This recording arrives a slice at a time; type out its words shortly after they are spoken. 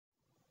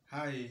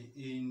Hi,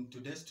 in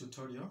today's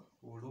tutorial,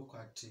 we'll look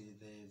at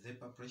the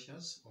vapor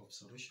pressures of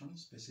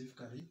solutions.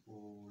 Specifically,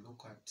 we'll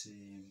look at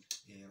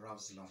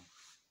Raoult's law.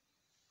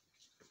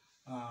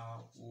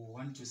 We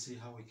want to see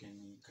how we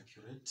can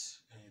calculate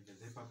the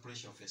vapor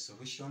pressure of a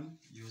solution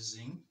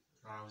using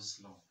Raoult's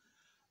law.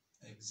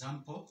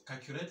 Example,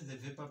 calculate the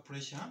vapor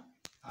pressure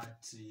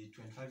at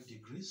 25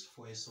 degrees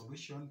for a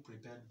solution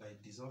prepared by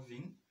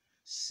dissolving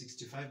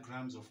 65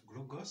 grams of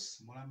glucose,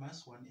 molar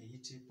mass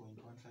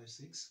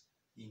 180.156,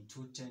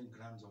 into 10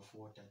 grams of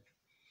water.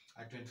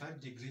 At 25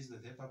 degrees, the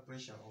vapor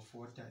pressure of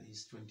water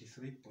is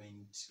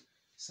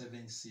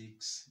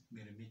 23.76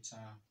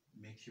 millimeter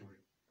mercury.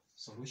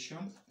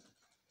 Solution.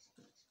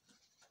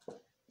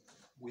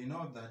 We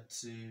know that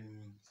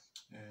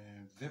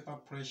vapor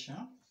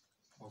pressure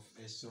of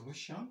a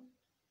solution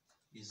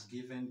is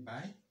given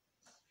by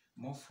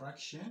mole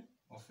fraction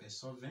of a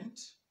solvent.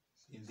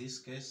 In this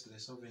case, the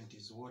solvent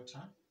is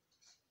water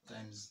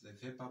times the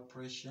vapor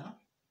pressure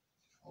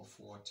of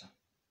water.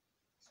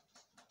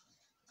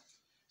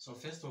 So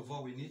first of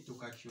all, we need to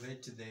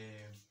calculate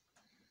the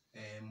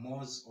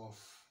moles of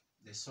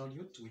the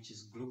solute, which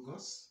is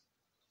glucose.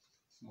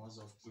 Moles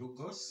of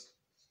glucose,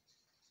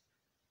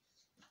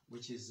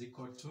 which is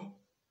equal to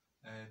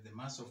the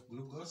mass of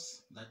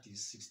glucose, that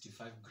is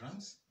 65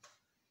 grams,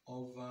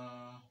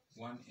 over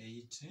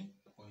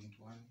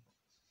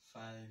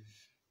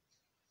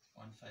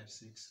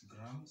 180.156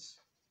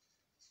 grams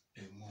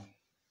per mole.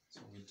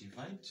 So we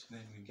divide,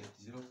 then we get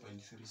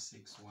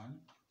 0.361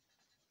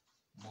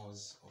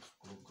 moles of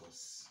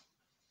glucose.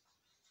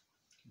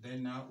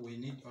 Then now we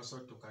need also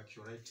to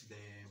calculate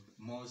the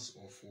moles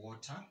of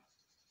water.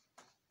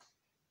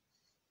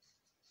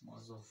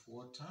 Moles of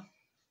water,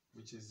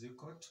 which is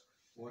equal to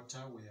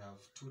water, we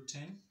have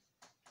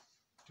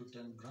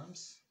 210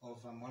 grams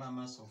over molar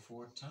mass of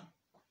water,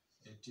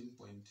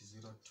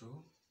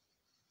 18.02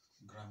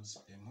 grams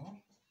per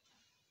mole.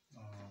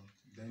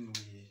 Then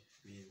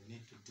we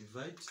need to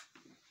divide.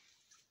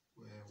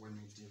 When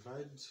we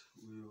divide,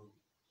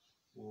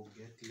 we'll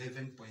get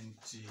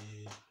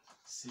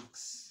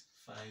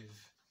 11.65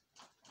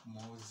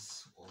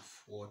 moles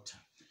of water.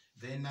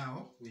 Then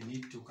now we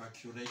need to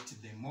calculate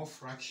the mole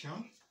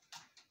fraction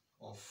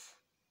of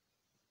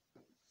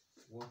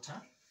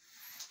water.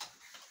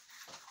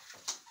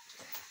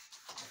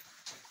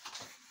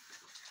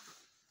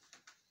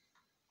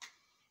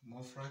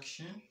 Mole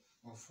fraction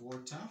of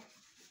water.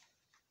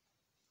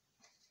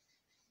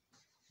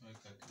 I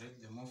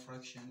calculate the mole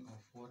fraction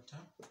of water.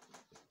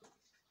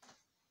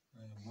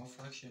 Mole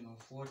fraction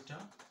of water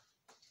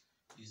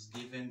is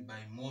given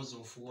by moles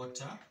of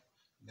water.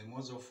 The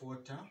moles of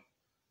water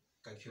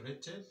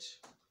calculated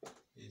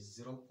is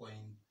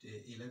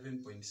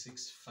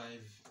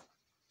 11.65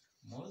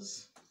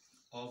 moles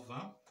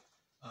over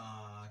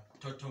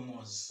total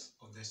moles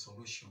of the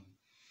solution.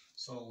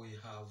 So we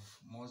have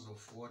moles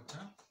of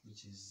water,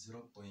 which is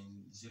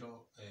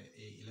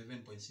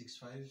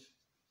 11.65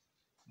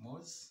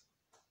 moles,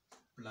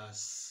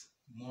 plus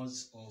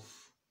moles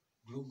of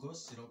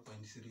glucose,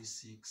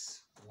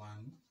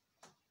 0.361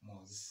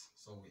 moles.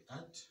 So we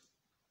add,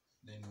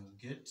 then we'll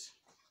get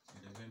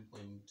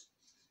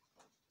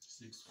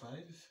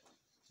 11.65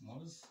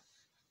 moles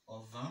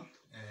over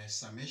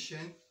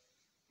summation.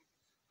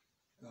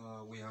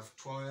 We have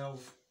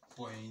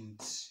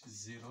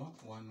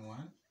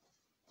 12.011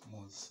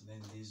 moles.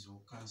 Then these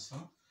will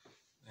cancel.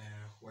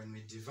 When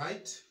we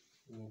divide,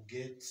 we'll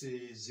get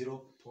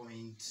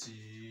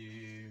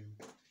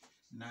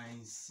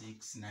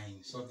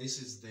 0.969. So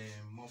this is the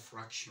mole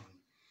fraction.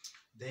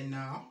 Then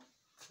now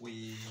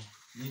we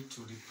need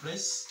to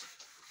replace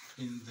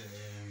in the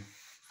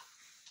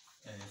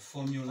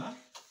formula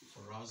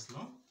for Raoult's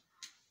law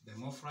the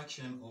mole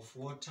fraction of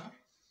water,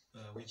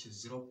 which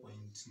is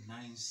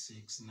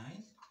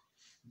 0.969.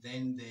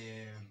 Then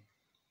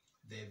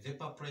the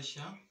vapor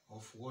pressure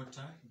of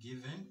water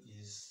given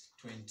is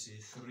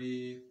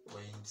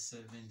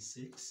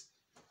 23.76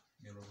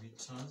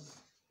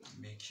 millimeters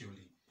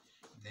mercury.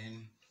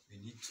 Then we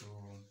need to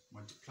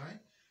multiply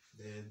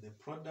the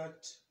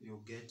product.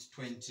 You get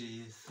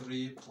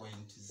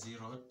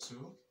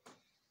 23.02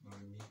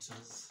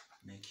 millimeters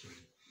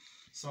mercury.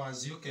 So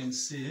as you can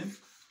see,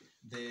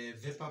 the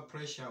vapor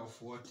pressure of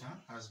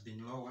water has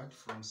been lowered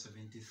from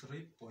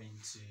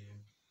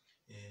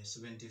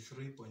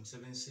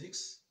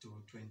 73.76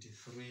 to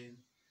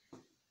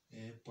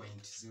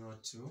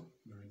 23.02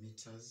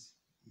 millimeters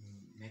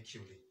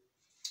mercury.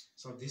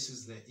 So this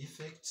is the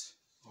effect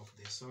of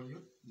the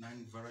solute,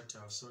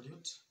 non-volatile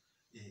solute.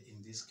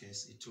 In this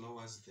case, it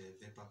lowers the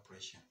vapor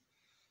pressure.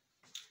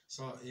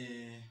 So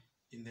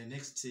in the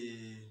next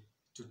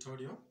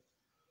tutorial,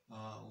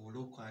 we'll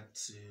look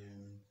at,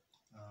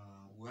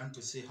 we want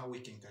to see how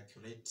we can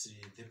calculate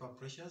vapor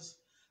pressures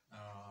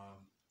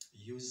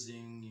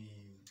using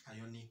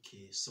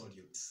ionic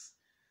solutes.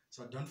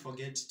 So don't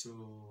forget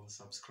to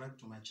subscribe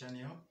to my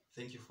channel.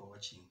 Thank you for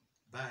watching.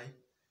 Bye.